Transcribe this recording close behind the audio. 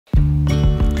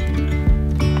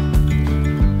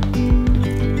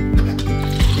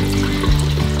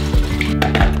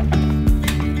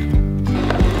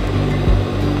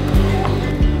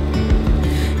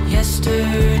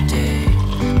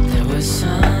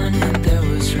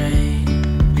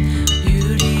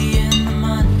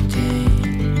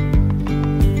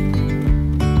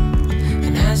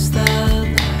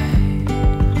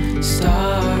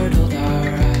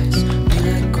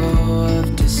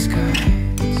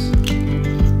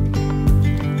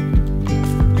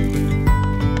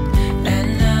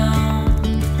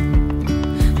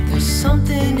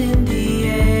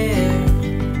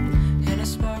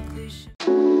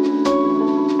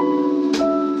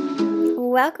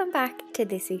welcome back to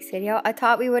this week's video. I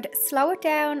thought we would slow it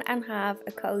down and have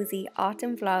a cozy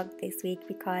autumn vlog this week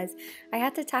because I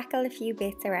had to tackle a few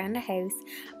bits around the house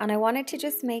and I wanted to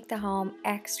just make the home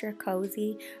extra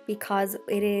cozy because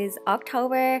it is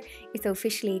October, it's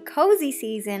officially cozy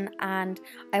season, and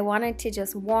I wanted to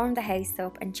just warm the house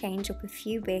up and change up a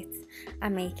few bits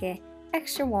and make it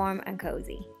extra warm and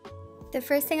cozy. The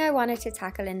first thing I wanted to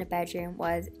tackle in the bedroom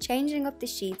was changing up the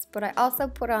sheets, but I also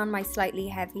put on my slightly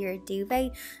heavier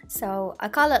duvet. So I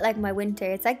call it like my winter,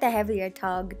 it's like the heavier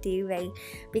tog duvet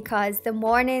because the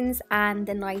mornings and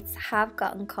the nights have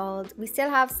gotten cold. We still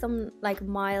have some like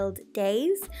mild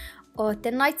days, but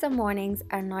the nights and mornings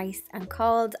are nice and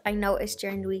cold. I noticed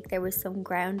during the week there was some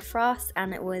ground frost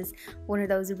and it was one of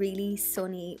those really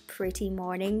sunny, pretty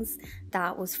mornings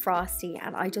that was frosty,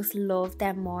 and I just love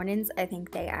them mornings. I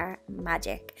think they are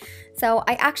magic. So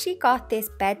I actually got this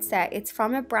bed set. It's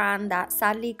from a brand that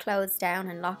sadly closed down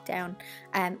in lockdown.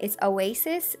 It's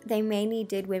Oasis. They mainly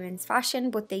did women's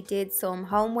fashion, but they did some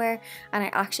homeware, and I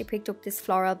actually picked up this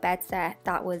floral bed set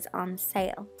that was on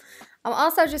sale. I'm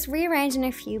also just rearranging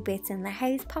a few bits in the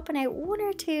house, popping out one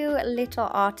or two little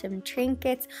autumn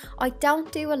trinkets. I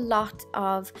don't do a lot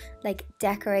of like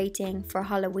decorating for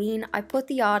Halloween. I put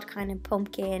the odd kind of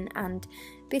pumpkin and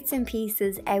bits and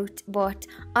pieces out, but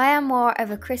I am more of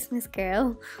a Christmas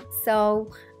girl. So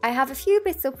I have a few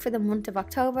bits up for the month of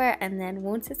October, and then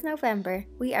once it's November,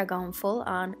 we are going full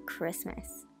on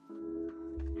Christmas.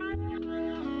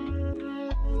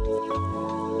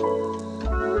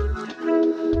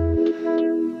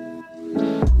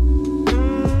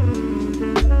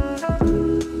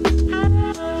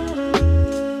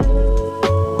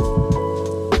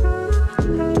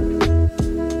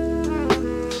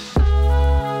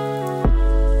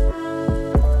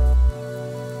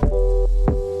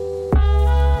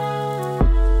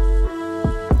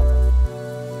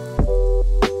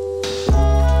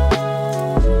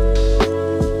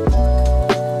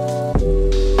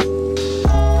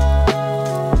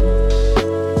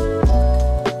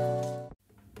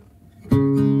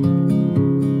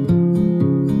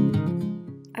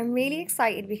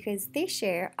 Excited because this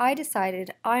year I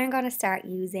decided I am going to start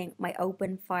using my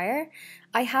open fire.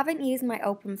 I haven't used my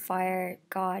open fire,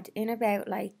 God, in about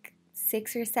like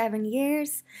 6 or 7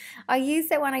 years. I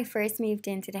used it when I first moved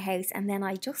into the house and then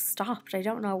I just stopped. I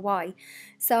don't know why.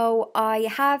 So I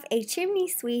have a chimney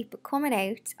sweep coming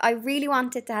out. I really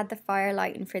wanted to have the fire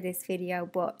lighting for this video,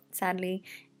 but sadly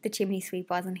the chimney sweep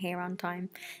wasn't here on time.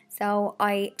 So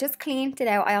I just cleaned it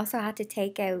out. I also had to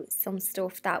take out some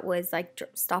stuff that was like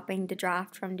stopping the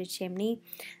draft from the chimney.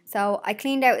 So I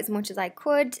cleaned out as much as I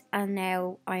could, and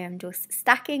now I am just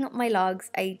stacking up my logs.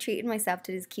 I treated myself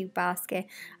to this cute basket.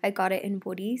 I got it in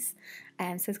Woodies,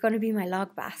 so it's going to be my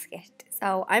log basket.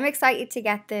 So I'm excited to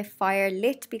get the fire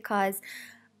lit because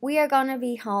we are going to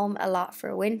be home a lot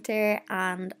for winter,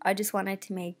 and I just wanted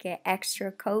to make it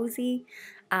extra cozy.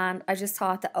 And I just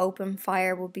thought the open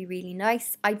fire would be really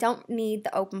nice. I don't need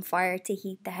the open fire to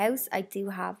heat the house. I do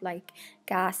have like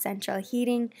gas central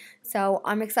heating. So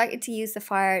I'm excited to use the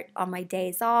fire on my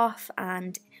days off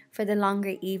and for the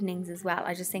longer evenings as well.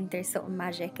 I just think there's something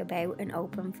magic about an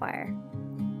open fire.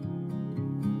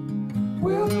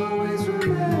 We'll always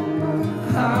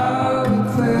remember how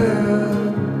it felt.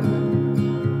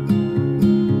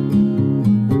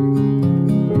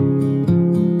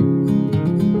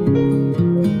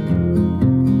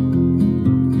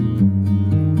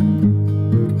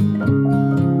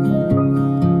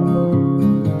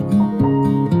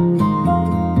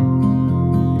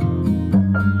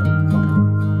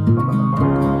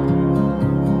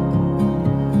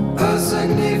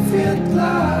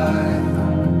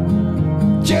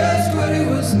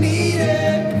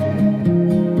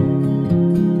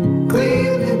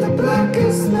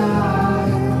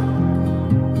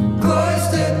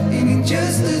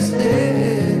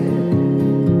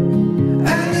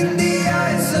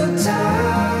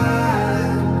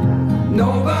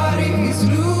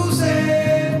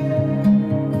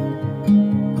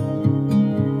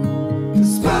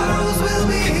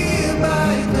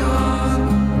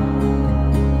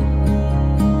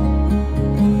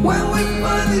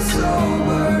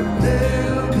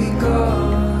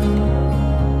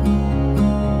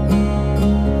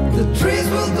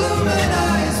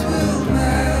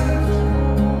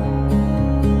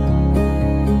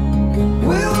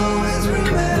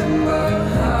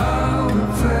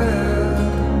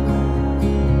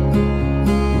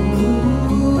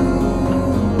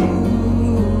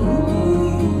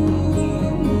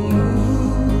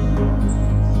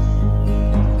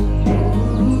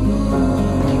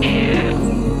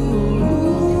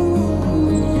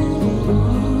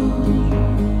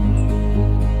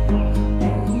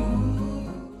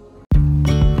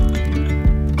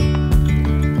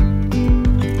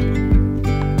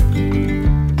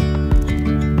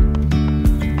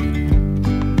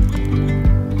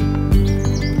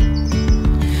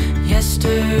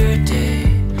 yesterday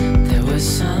there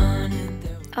was sun and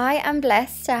there was... I am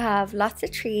blessed to have lots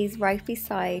of trees right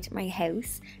beside my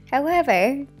house.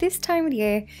 However, this time of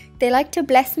year, they like to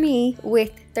bless me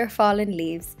with their fallen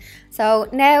leaves. So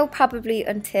now, probably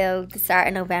until the start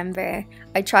of November,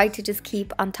 I try to just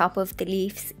keep on top of the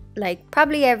leaves, like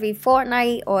probably every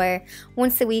fortnight or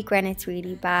once a week when it's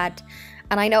really bad.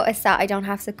 And I noticed that I don't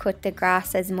have to cut the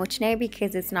grass as much now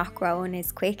because it's not growing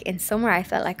as quick. In summer, I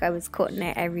felt like I was cutting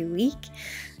it every week.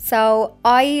 So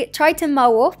I try to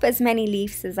mow up as many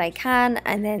leaves as I can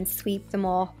and then sweep them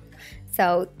off.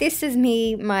 So this is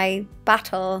my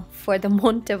battle for the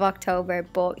month of October.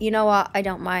 But you know what? I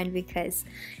don't mind because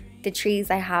the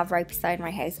trees I have right beside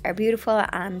my house are beautiful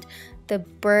and the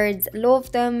birds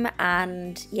love them.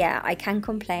 And yeah, I can't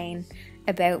complain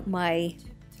about my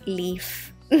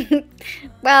leaf.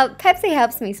 Well, Pepsi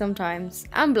helps me sometimes,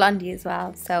 and Blondie as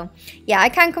well. So yeah, I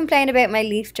can't complain about my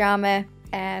leaf drama.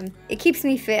 It keeps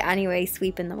me fit anyway,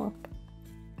 sweeping them up.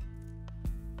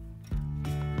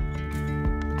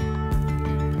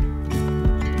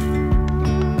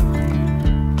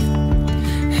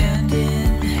 Hand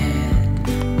in hand,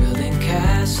 building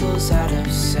castles out of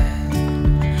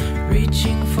sand,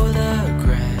 reaching for the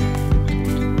grand.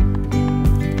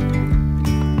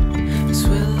 As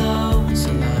willows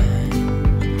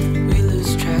align, we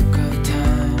lose track of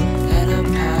time. Head up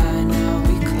high, now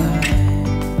we climb.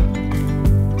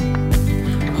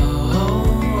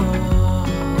 Oh,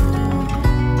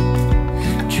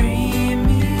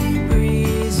 dreamy,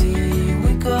 breezy,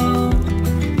 we go.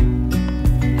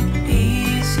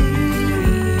 Easy,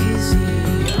 easy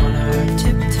on our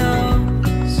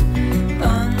tiptoes,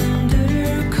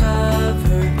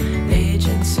 undercover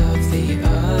agents of the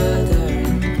other,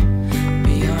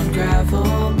 beyond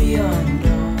gravel, beyond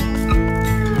dawn.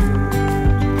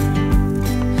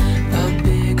 A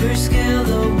bigger scale,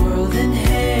 the world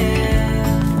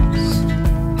inhales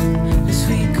as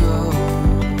we go.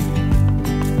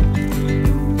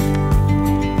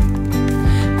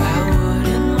 I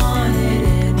wouldn't want it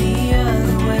any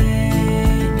other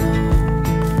way, no.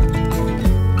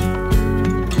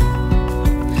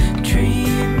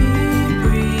 Dreamy,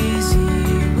 breezy,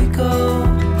 we go.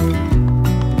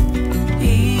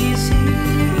 Easy,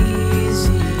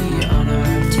 easy on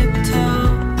our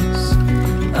tiptoes,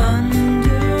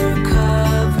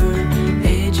 undercover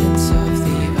agents of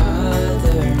the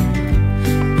other,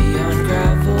 beyond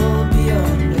gravel,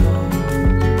 beyond dawn.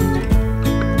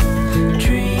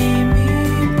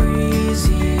 Dreamy,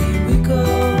 breezy, we go.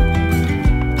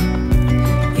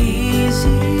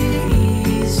 Easy,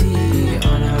 easy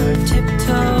on our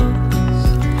tiptoes,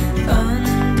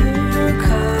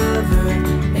 undercover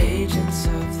agents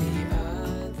of the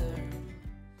other.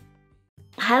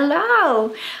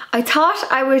 Hello! I thought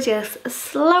I would just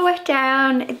slow it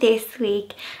down this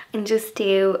week and just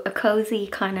do a cozy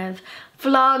kind of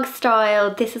vlog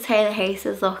style. This is how the house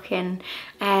is looking.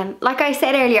 Like I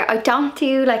said earlier, I don't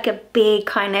do like a big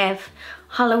kind of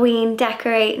Halloween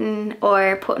decorating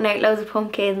or putting out loads of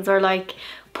pumpkins or like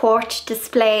porch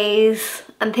displays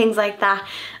and things like that.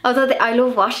 Although I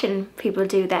love watching people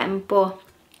do them, but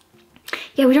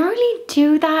yeah, we don't really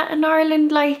do that in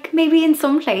Ireland. Like maybe in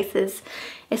some places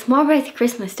it's more about the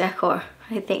Christmas decor,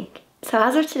 I think. So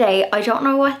as of today, I don't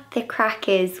know what the crack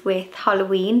is with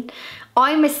Halloween.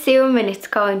 I'm assuming it's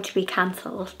going to be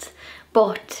cancelled,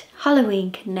 but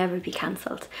Halloween can never be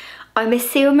cancelled. I'm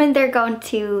assuming they're going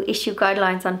to issue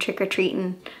guidelines on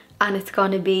trick-or-treating and it's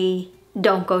going to be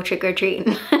don't go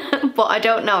trick-or-treating, but I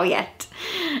don't know yet.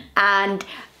 And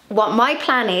what my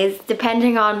plan is,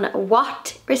 depending on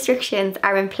what restrictions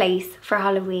are in place for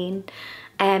Halloween,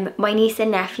 my niece and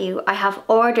nephew, I have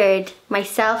ordered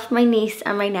myself, my niece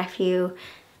and my nephew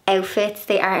outfits.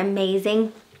 They are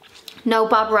amazing. No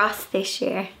Bob Ross this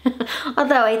year.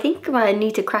 Although I think I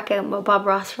need to crack out my Bob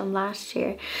Ross from last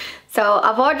year. So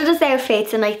I've ordered us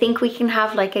outfits and I think we can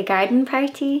have like a garden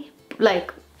party.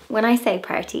 Like when I say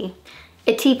party,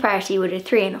 a tea party with a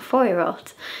 3 and a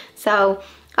 4-year-old. So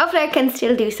hopefully I can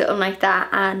still do something like that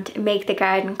and make the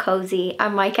garden cozy. I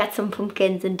might get some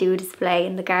pumpkins and do a display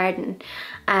in the garden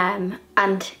and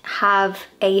have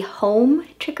a home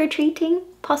trick-or-treating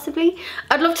possibly.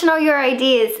 I'd love to know your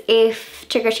ideas if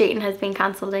trick-or-treating has been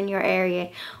cancelled in your area.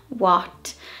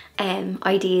 What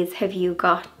ideas have you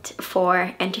got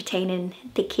for entertaining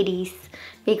the kiddies?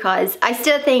 Because I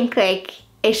still think like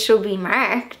it should be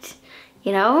marked.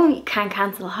 You know, you can't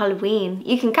cancel Halloween.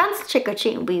 You can cancel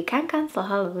trick-or-treating, but you can't cancel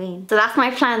Halloween. So that's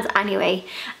my plans anyway.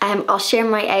 I'll share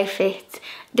my outfits.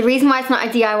 The reason why it's not a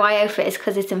DIY outfit is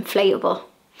because it's inflatable.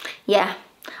 Yeah,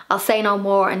 I'll say no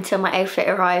more until my outfit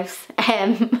arrives.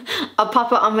 I'll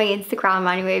pop it on my Instagram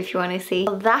anyway if you want to see.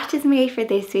 Well, that is me for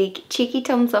this week. Cheeky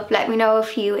thumbs up, let me know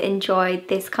if you enjoyed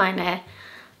this kind of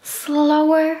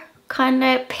slower kind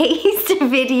of paced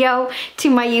video to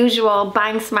my usual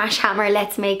bang smash hammer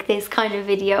let's make this kind of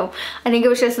video. I think it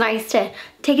was just nice to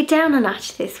take it down a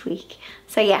notch this week.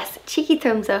 So yes, cheeky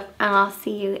thumbs up, and I'll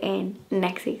see you in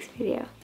next week's video.